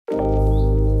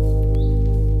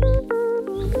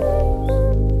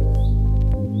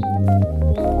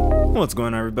What's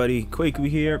going on, everybody? Kwaku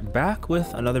here, back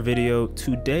with another video.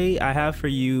 Today I have for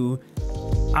you,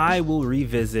 I will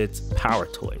revisit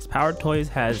PowerToys. PowerToys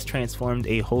has transformed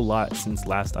a whole lot since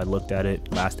last I looked at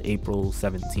it, last April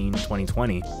 17,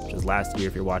 2020, which is last year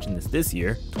if you're watching this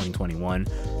year, 2021.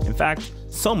 In fact,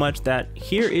 so much that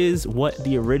here is what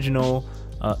the original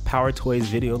PowerToys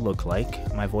video looked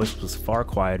like. My voice was far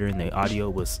quieter and the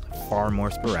audio was far more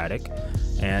sporadic.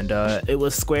 And it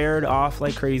was squared off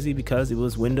like crazy because it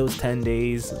was Windows 10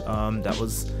 days. That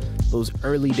was those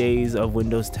early days of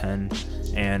Windows 10,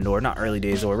 or not early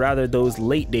days, or rather those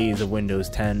late days of Windows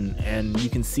 10. And you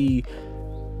can see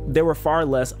there were far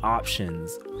less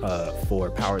options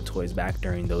for PowerToys back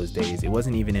during those days. It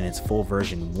wasn't even in its full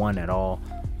version 1 at all.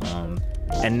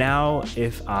 And now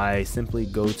if I simply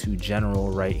go to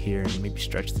general right here and maybe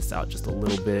stretch this out just a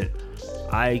little bit,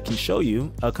 I can show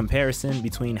you a comparison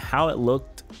between how it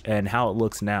looked and how it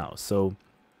looks now. So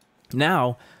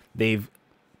now they've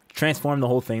transformed the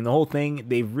whole thing.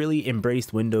 They've really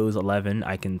embraced Windows 11.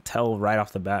 I can tell right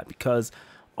off the bat because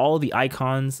all the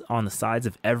icons on the sides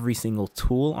of every single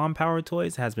tool on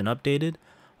PowerToys has been updated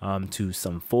to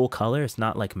some full color. It's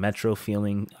not like Metro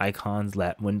feeling icons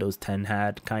that Windows 10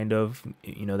 had, kind of,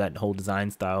 you know, that whole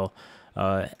design style.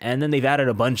 And then they've added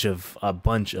a bunch of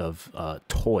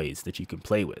toys that you can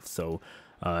play with. So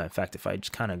in fact, if I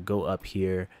just kind of go up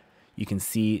here, you can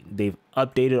see they've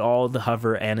updated all the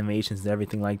hover animations and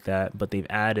everything like that, but they've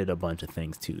added a bunch of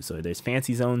things too. So there's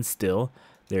fancy zones still,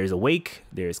 there's awake,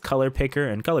 there's color picker,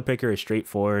 and color picker is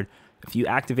straightforward. If you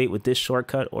activate with this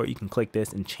shortcut, or you can click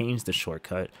this and change the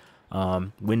shortcut,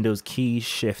 Windows key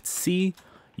Shift C,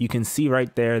 you can see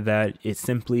right there that it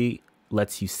simply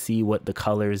lets you see what the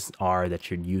colors are that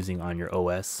you're using on your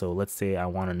OS. So let's say I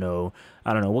want to know,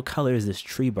 I don't know, what color is this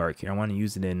tree bark here? I want to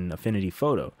use it in Affinity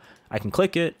Photo. I can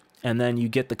click it and then you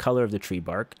get the color of the tree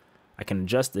bark. I can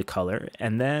adjust the color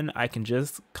and then I can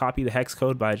just copy the hex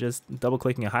code by just double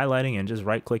clicking and highlighting and just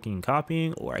right clicking and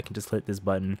copying, or I can just hit this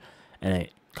button and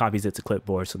it copies it to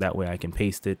clipboard, so that way I can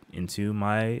paste it into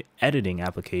my editing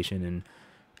application and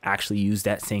actually use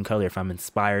that same color if I'm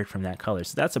inspired from that color.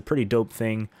 So that's a pretty dope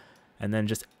thing. And then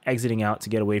just exiting out to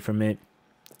get away from it.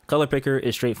 Color picker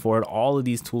is straightforward. All of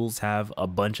these tools have a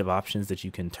bunch of options that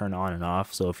you can turn on and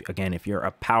off. So if you're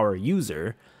a power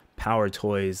user,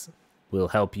 PowerToys will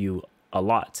help you a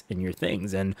lot in your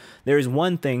things. And there's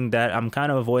one thing that I'm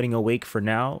kind of avoiding awake for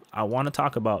now. I want to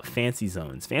talk about fancy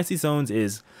zones. Fancy zones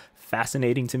is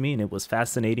fascinating to me, and it was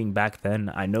fascinating back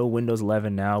then. I know Windows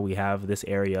 11 now, we have this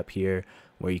area up here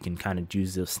where you can kind of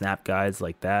use the snap guides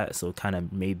like that. So it kind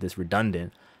of made this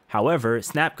redundant. However,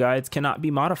 snap guides cannot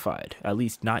be modified, at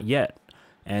least not yet.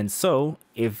 And so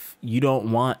if you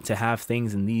don't want to have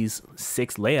things in these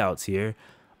 6 layouts here,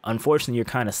 unfortunately, you're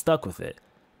kind of stuck with it.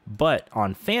 But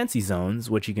on fancy zones,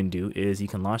 what you can do is you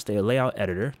can launch the layout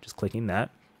editor, just clicking that.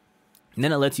 And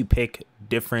then it lets you pick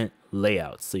different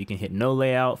layouts. So you can hit no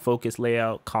layout, focus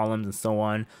layout, columns, and so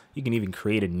on. You can even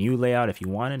create a new layout if you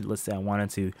wanted. Let's say I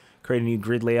wanted to create a new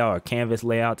grid layout or canvas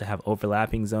layout to have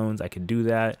overlapping zones. I could do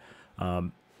that.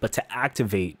 But to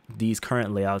activate these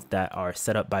current layouts that are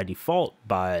set up by default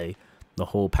by the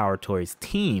whole PowerToys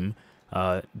team,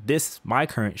 my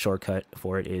current shortcut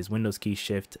for it is Windows key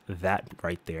Shift, that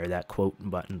right there, that quote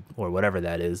button or whatever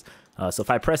that is. So if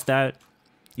I press that,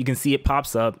 you can see it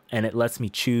pops up and it lets me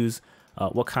choose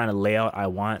what kind of layout I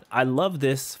want. I love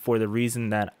this for the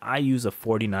reason that I use a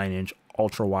 49-inch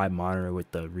ultra wide monitor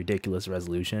with the ridiculous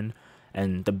resolution.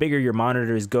 And the bigger your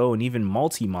monitors go, and even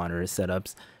multi-monitor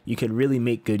setups, you can really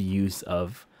make good use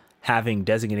of having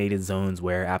designated zones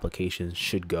where applications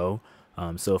should go.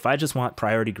 So if I just want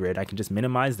priority grid, I can just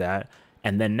minimize that.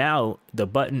 And then now the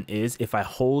button is, if I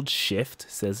hold shift,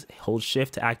 it says hold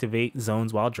shift to activate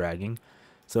zones while dragging.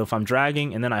 So if I'm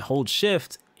dragging and then I hold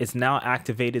shift, it's now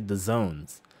activated the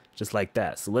zones just like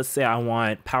that. So let's say I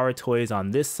want PowerToys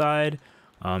on this side.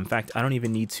 In fact, I don't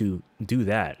even need to do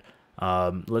that.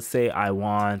 Let's say I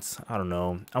want, I don't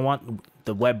know, I want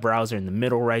the web browser in the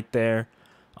middle right there.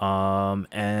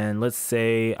 And let's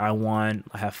say I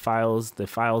have files, the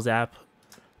files app.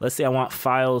 Let's say I want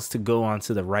files to go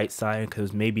onto the right side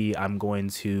because maybe I'm going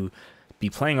to be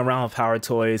playing around with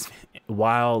PowerToys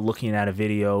while looking at a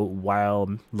video,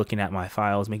 while looking at my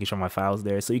files, making sure my file's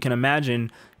there. So you can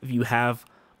imagine if you have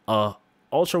a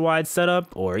ultra wide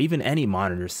setup or even any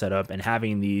monitor setup and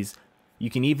having these, you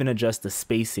can even adjust the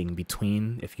spacing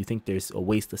between. If you think there's a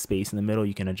waste of space in the middle,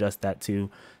 you can adjust that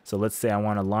too. So let's say I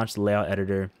want to launch the layout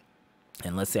editor,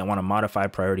 and let's say I want to modify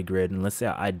priority grid, and let's say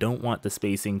I don't want the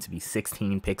spacing to be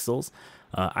 16 pixels.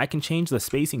 I can change the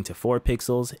spacing to 4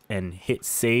 pixels and hit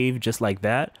save just like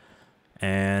that.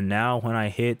 And now when I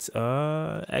hit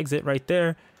exit right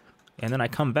there, and then I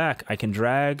come back, I can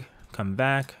drag, come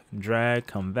back, drag,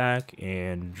 come back,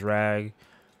 and drag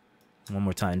one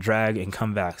more time, drag and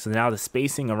come back. So now the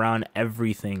spacing around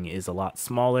everything is a lot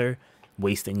smaller,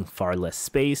 wasting far less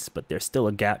space, but there's still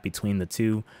a gap between the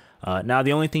two. Now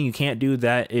the only thing you can't do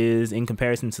that is in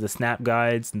comparison to the snap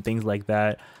guides and things like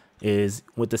that is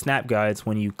with the snap guides,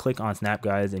 when you click on snap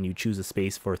guides and you choose a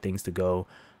space for things to go,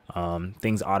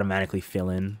 things automatically fill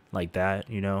in like that,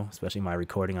 you know, especially my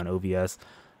recording on OBS.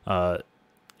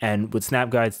 And with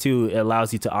snap guides too, it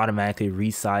allows you to automatically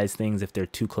resize things. If they're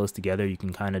too close together, you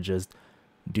can kind of just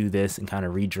do this and kind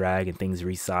of redrag and things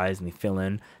resize and they fill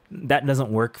in. That doesn't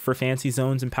work for fancy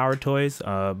zones and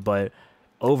PowerToys, but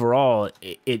overall,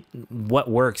 what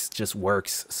works just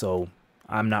works. So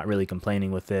I'm not really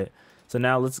complaining with it. So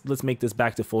now let's make this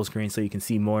back to full screen so you can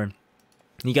see more.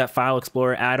 You got File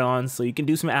Explorer add-ons, so you can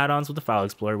do some add-ons with the File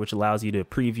Explorer, which allows you to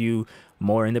preview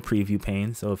more in the preview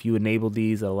pane. So if you enable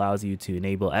these, it allows you to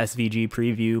enable SVG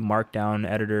preview, Markdown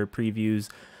editor previews,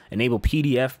 enable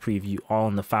PDF preview, all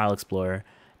in the File Explorer.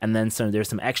 And then there's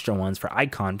some extra ones for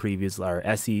icon previews, or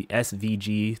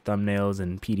SVG thumbnails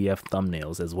and PDF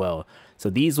thumbnails as well. So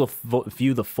these will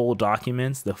view the full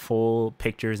documents, the full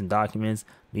pictures and documents.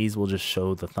 These will just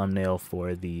show the thumbnail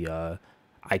for the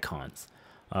icons.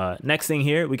 Next thing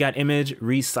here, we got image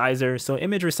resizer. So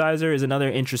image resizer is another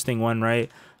interesting one,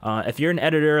 right? If you're an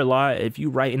editor a lot, if you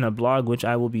write in a blog, which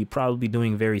I will be probably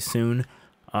doing very soon,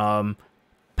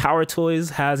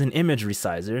 PowerToys has an image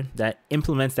resizer that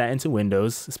implements that into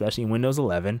Windows, especially in Windows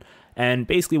 11. And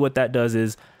basically what that does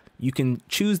is you can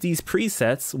choose these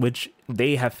presets, which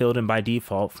they have filled in by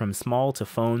default. From small to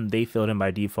phone, they filled in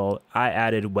by default. I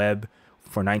added web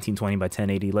for 1920 by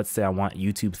 1080. Let's say I want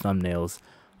YouTube thumbnails.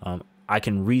 I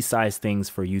can resize things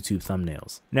for YouTube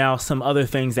thumbnails. Now, some other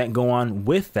things that go on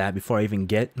with that before I even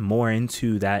get more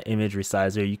into that image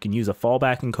resizer, you can use a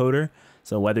fallback encoder.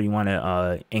 So whether you want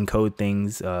to encode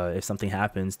things, if something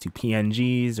happens, to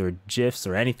PNGs or GIFs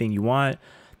or anything you want,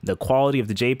 the quality of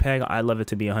the JPEG, I love it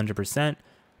to be 100%.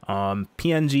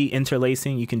 PNG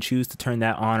interlacing, you can choose to turn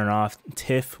that on and off.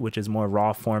 TIFF, which is more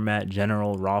raw format,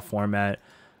 general raw format,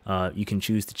 you can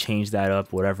choose to change that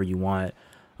up, whatever you want.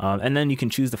 And then you can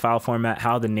choose the file format,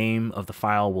 how the name of the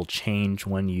file will change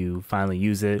when you finally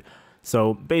use it.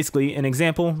 So basically, an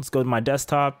example, let's go to my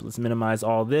desktop. Let's minimize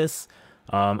all this.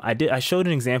 I showed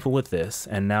an example with this,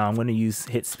 and now I'm going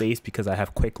to hit space because I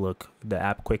have Quick Look, the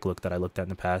app Quick Look that I looked at in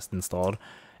the past installed.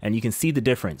 And you can see the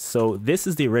difference. So this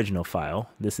is the original file.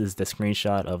 This is the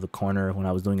screenshot of the corner when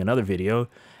I was doing another video.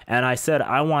 And I said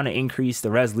I want to increase the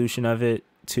resolution of it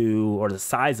or the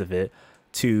size of it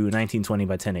to 1920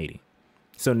 by 1080.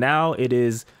 So now it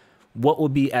is what will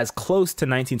be as close to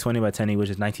 1920 by 1080, which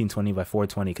is 1920 by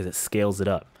 420, because it scales it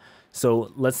up.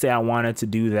 So let's say I wanted to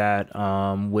do that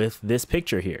with this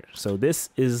picture here. So this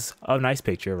is a nice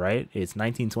picture, right? It's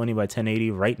 1920 by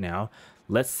 1080 right now.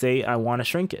 Let's say I want to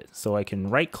shrink it. So I can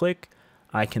right click.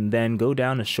 I can then go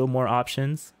down and show more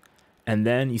options. And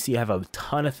then you see I have a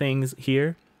ton of things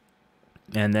here.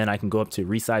 And then I can go up to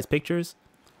resize pictures.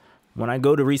 When I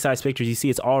go to resize pictures, you see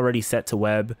it's already set to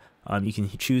web. You can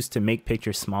choose to make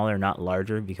pictures smaller, not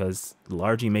larger, because the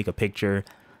larger you make a picture,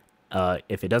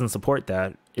 if it doesn't support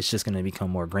that, it's just going to become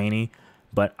more grainy.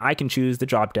 But I can choose the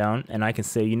drop down and I can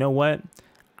say, you know what?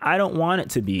 I don't want it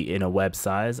to be in a web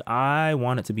size. I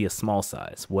want it to be a small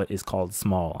size, what is called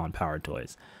small on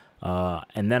PowerToys.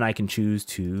 And then I can choose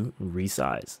to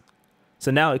resize.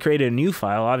 So now it created a new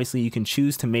file. Obviously, you can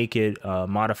choose to make it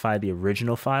modify the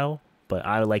original file, but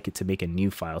I like it to make a new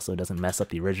file so it doesn't mess up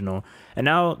the original. And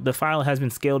now the file has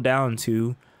been scaled down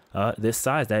to this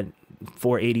size, that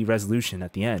 480 resolution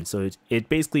at the end. So it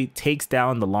basically takes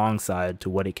down the long side to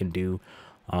what it can do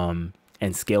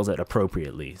and scales it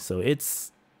appropriately. So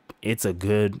it's a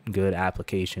good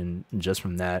application just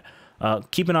from that.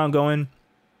 Keeping on going,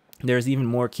 there's even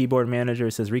more keyboard manager.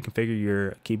 It says reconfigure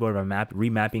your keyboard by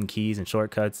remapping keys and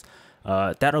shortcuts.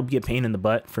 That'll be a pain in the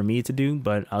butt for me to do,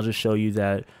 but I'll just show you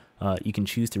that you can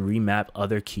choose to remap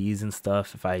other keys and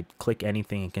stuff. If I click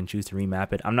anything, I can choose to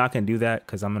remap it. I'm not going to do that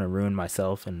because I'm going to ruin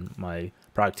myself and my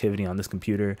productivity on this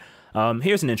computer.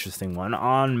 Here's an interesting one.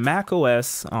 On Mac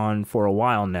OS for a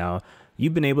while now,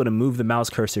 you've been able to move the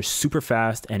mouse cursor super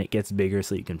fast and it gets bigger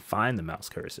so you can find the mouse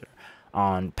cursor.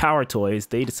 On PowerToys,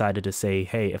 they decided to say,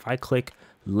 hey, if I click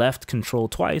left control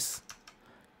twice,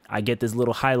 I get this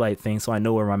little highlight thing so I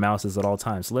know where my mouse is at all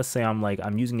times. So let's say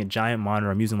I'm using a giant monitor,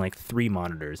 I'm using like 3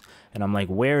 monitors, and I'm like,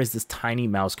 where is this tiny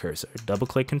mouse cursor? Double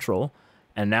click control,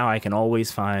 and now I can always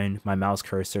find my mouse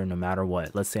cursor no matter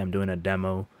what. Let's say I'm doing a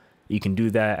demo You can do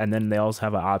that, and then they also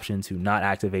have an option to not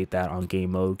activate that on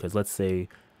game mode, because let's say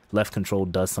left control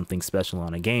does something special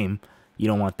on a game, you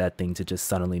don't want that thing to just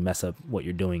suddenly mess up what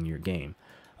you're doing in your game.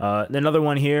 Another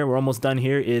one here, we're almost done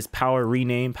here, is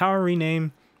PowerRename.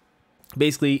 PowerRename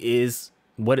basically is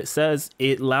what it says.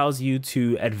 It allows you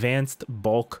to advanced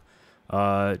bulk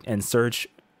and search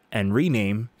and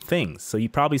rename things. So you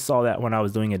probably saw that when I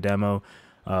was doing a demo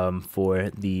for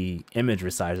the image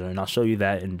resizer, and I'll show you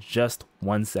that in just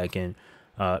 1 second.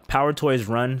 PowerToys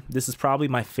Run, this is probably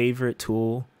my favorite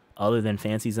tool other than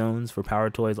Fancy Zones for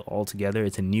PowerToys altogether.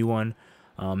 It's a new one.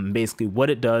 Basically what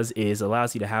it does is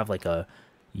allows you to have like a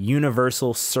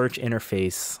universal search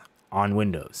interface on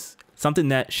Windows. Something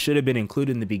that should have been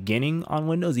included in the beginning on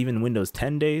Windows, even Windows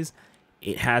 10 days.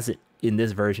 It has it in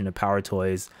this version of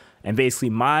PowerToys. And basically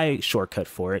my shortcut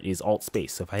for it is Alt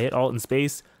Space. So if I hit Alt and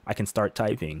Space, I can start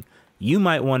typing. You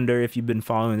might wonder, if you've been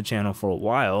following the channel for a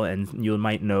while, and you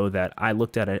might know that I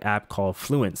looked at an app called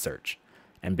Fluent Search.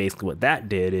 And basically what that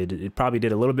did, it probably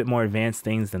did a little bit more advanced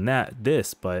things than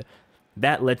but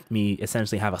that let me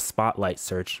essentially have a spotlight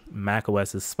search,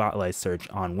 macOS's spotlight search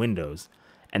on Windows.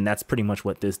 And that's pretty much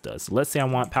what this does. So let's say I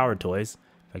want PowerToys.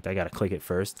 In fact, I got to click it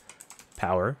first.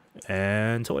 Power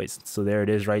and Toys. So there it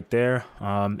is right there.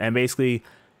 And basically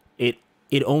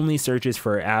it only searches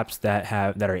for apps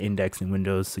that are indexed in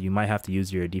Windows. So you might have to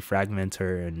use your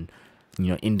defragmenter and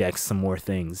index some more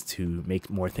things to make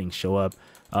more things show up.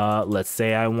 Let's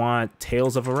say I want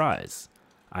Tales of Arise.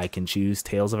 I can choose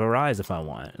Tales of Arise if I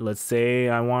want. Let's say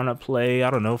I want to play, I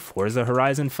don't know, Forza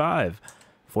Horizon 5.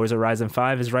 Forza Horizon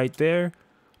 5 is right there.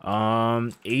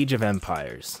 Age of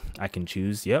Empires. I can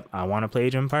choose, yep, I want to play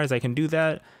Age of Empires. I can do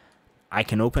that. I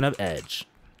can open up Edge.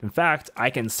 In fact, I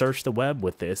can search the web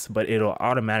with this, but it'll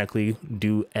automatically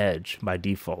do Edge by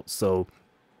default. So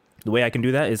the way I can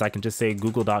do that is I can just say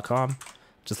google.com,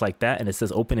 just like that, and it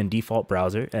says open in default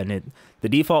browser. And the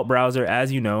default browser,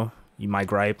 as you know, my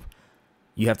gripe,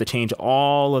 you have to change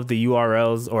all of the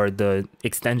URLs or the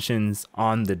extensions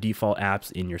on the default apps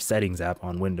in your settings app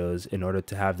on Windows in order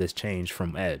to have this change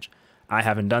from Edge. I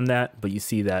haven't done that, but you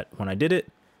see that when I did it,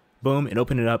 boom, it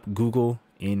opened it up Google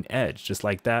in Edge, just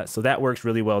like that. So that works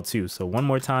really well too. So one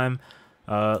more time,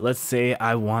 let's say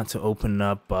I want to open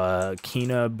up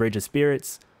Kena Bridge of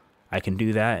Spirits. I can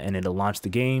do that and it'll launch the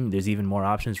game. There's even more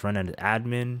options. Run as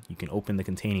admin. You can open the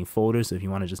containing folders so if you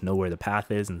want to just know where the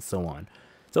path is and so on.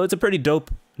 So it's a pretty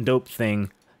dope thing.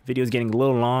 Video's getting a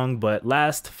little long, but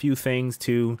last few things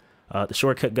too. The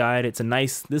shortcut guide.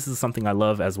 This is something I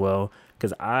love as well,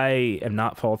 because I am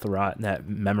not Paul Thurrott that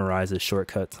memorizes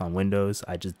shortcuts on Windows.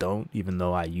 I just don't, even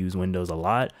though I use Windows a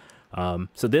lot.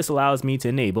 So this allows me to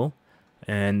enable,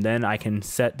 and then I can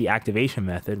set the activation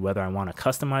method, whether I want to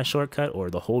customize shortcut or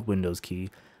the hold Windows key.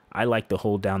 I like to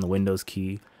hold down the Windows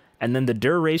key. And then the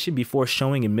duration before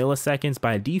showing in milliseconds,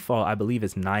 by default, I believe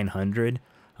it's 900.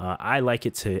 I like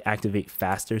it to activate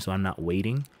faster, so I'm not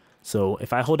waiting. So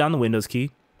if I hold down the Windows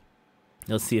key,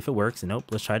 let's see if it works. Nope,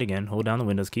 let's try it again. Hold down the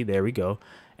Windows key. There we go.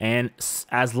 And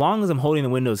as long as I'm holding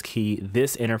the Windows key,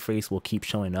 this interface will keep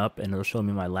showing up, and it'll show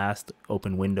me my last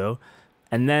open window.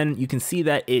 And then you can see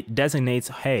that it designates,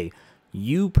 hey,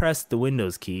 you press the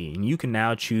Windows key, and you can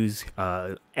now choose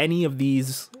any of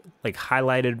these like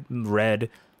highlighted red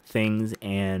things,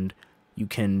 and you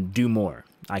can do more.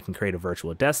 I can create a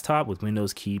virtual desktop with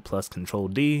Windows key plus Control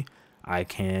D. I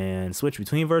can switch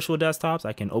between virtual desktops.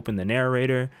 I can open the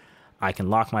narrator. I can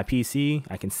lock my PC.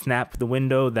 I can snap the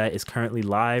window that is currently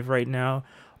live right now.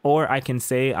 Or I can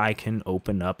say I can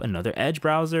open up another Edge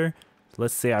browser.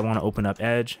 Let's say I want to open up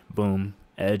Edge. Boom.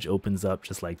 Edge opens up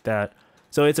just like that.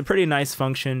 So it's a pretty nice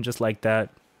function just like that.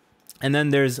 And then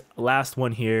there's last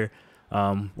one here,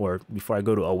 or before I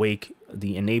go to Awake,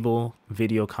 the enable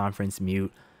video conference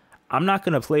mute. I'm not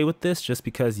going to play with this just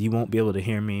because you won't be able to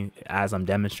hear me as I'm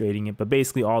demonstrating it. But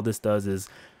basically all this does is,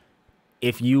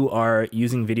 if you are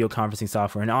using video conferencing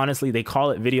software, and honestly, they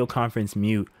call it video conference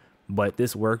mute, but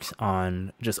this works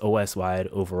on just OS wide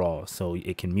overall. So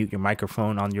it can mute your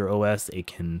microphone on your OS. It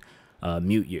can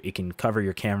it can cover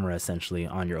your camera essentially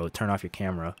on your, turn off your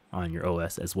camera on your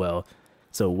OS as well.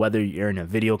 So whether you're in a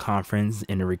video conference,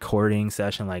 in a recording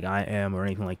session like I am, or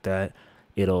anything like that,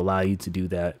 it'll allow you to do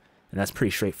that. And that's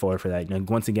pretty straightforward for that.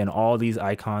 Once again, all these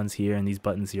icons here and these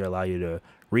buttons here allow you to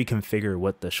reconfigure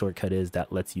what the shortcut is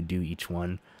that lets you do each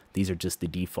one. These are just the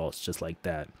defaults, just like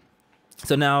that.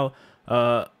 So now,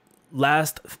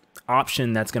 last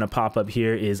option that's going to pop up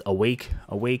here is Awake.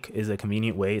 Awake is a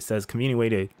convenient way. It says convenient way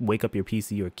to wake up your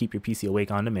PC or keep your PC awake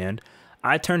on demand.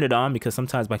 I turned it on because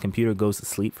sometimes my computer goes to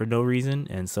sleep for no reason,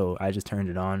 and so I just turned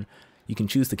it on. You can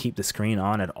choose to keep the screen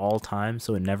on at all times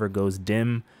so it never goes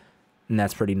dim. and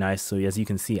that's pretty nice. So as you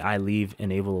can see, I leave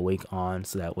enable awake on,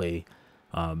 so that way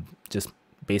just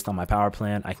based on my power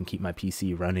plan, I can keep my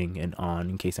PC running and on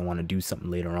in case I want to do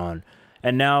something later on.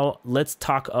 And now let's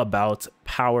talk about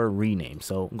PowerRename.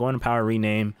 So going to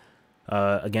PowerRename,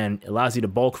 again, it allows you to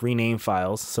bulk rename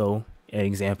files. So an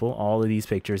example, all of these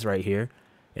pictures right here,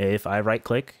 if I right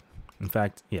click, in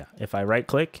fact, yeah, if I right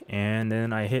click and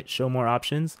then I hit show more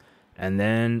options, and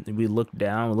then we look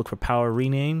down, we look for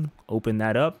PowerRename, open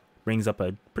that up, brings up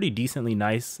a pretty decently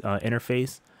nice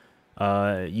interface.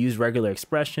 Use regular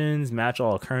expressions, match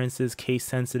all occurrences, case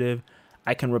sensitive.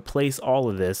 I can replace all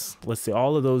of this. Let's say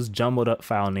all of those jumbled up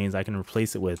file names, I can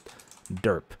replace it with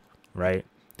derp, right?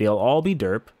 They'll all be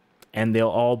derp, and they'll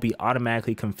all be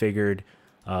automatically configured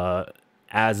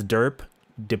as derp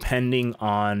depending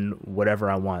on whatever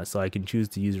I want. So I can choose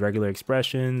to use regular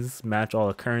expressions, match all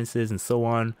occurrences, and so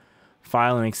on.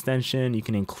 File and extension, you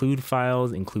can include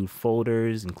files, include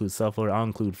folders, include subfolder. I'll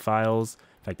include files.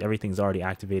 In fact, everything's already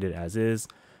activated as is.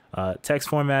 Text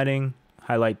formatting,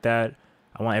 highlight that.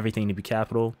 I want everything to be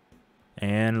capital.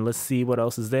 And let's see what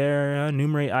else is there.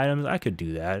 Enumerate items, I could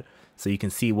do that. So you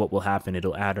can see what will happen.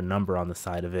 It'll add a number on the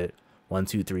side of it. 1,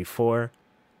 2, 3, 4.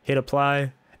 Hit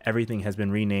apply. Everything has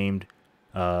been renamed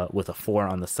with a 4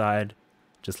 on the side,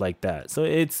 just like that. So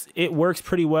it works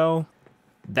pretty well.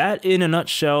 That in a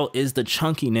nutshell is the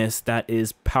chunkiness that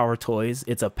is PowerToys.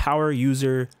 It's a power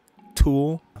user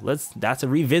tool. That's a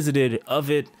revisited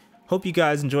of it. Hope you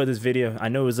guys enjoyed this video. I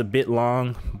know it was a bit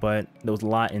long, but there was a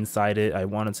lot inside it. I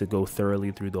wanted to go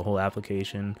thoroughly through the whole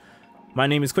application. My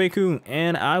name is Kwaku,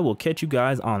 and I will catch you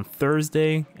guys on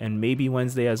Thursday and maybe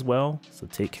Wednesday as well. So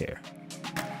take care.